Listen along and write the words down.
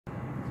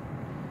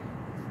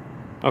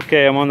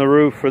Okay, I'm on the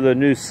roof for the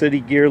new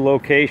Jscitygear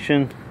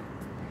location.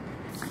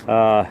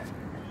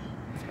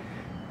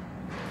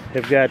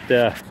 They've got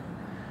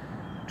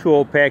 2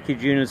 old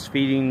package units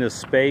feeding the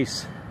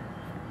space.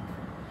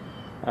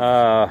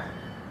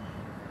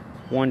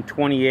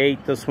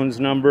 128, this one's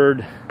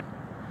numbered.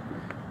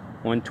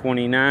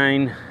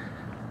 129.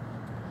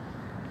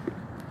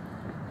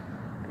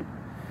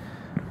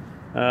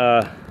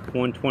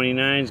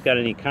 129's got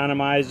an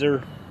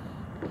economizer.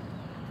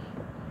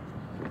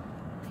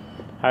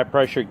 High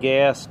pressure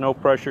gas, no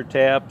pressure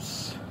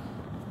taps.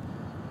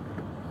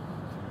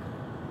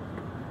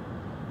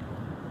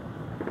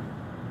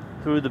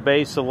 Through the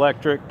base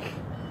electric.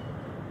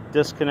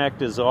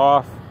 Disconnect is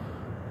off.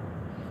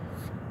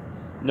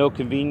 No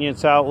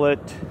convenience outlet.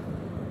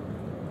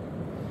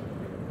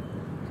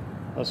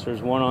 Unless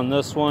there's one on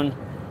this one.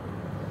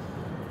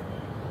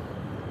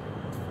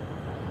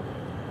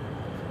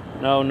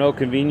 No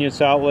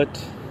convenience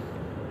outlet.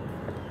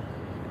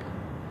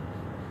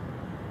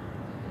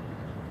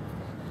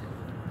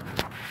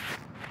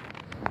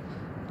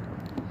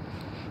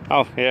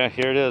 Oh yeah,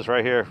 here it is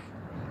right here.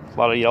 A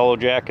lot of yellow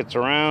jackets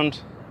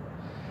around.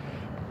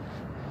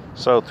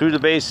 So through the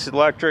base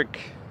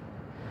electric,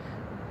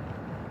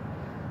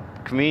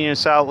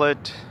 convenience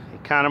outlet,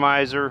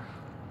 economizer.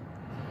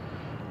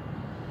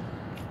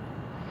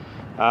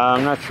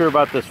 I'm not sure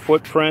about this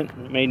footprint.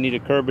 It may need a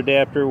curb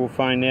adapter. We'll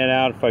find that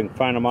out if I can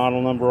find a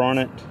model number on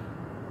it.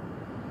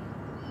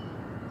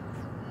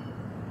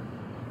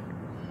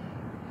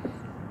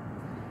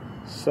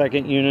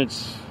 Second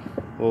unit's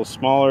a little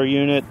smaller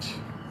unit.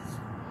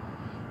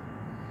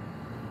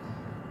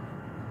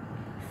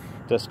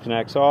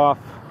 Disconnects off.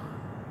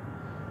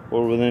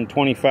 We're within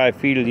 25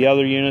 feet of the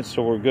other unit,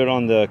 so we're good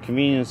on the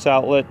convenience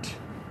outlet.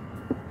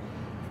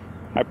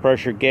 High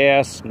pressure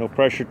gas, no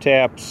pressure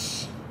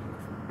taps.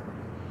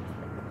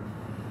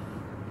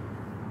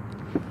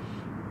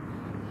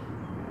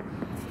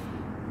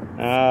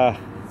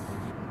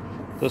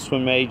 This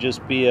one may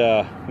just be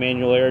a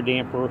manual air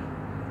damper.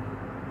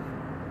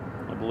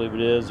 I believe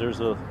it is. There's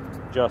an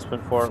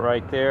adjustment for it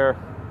right there.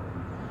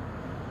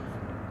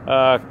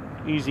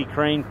 Easy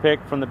crane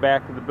pick from the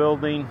back of the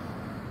building.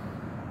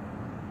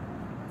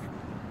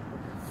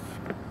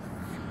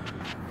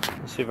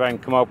 Let's see if I can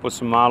come up with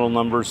some model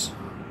numbers.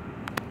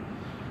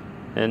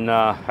 And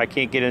I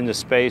can't get into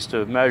space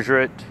to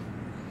measure it,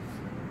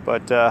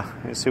 but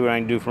let's see what I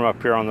can do from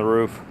up here on the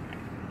roof.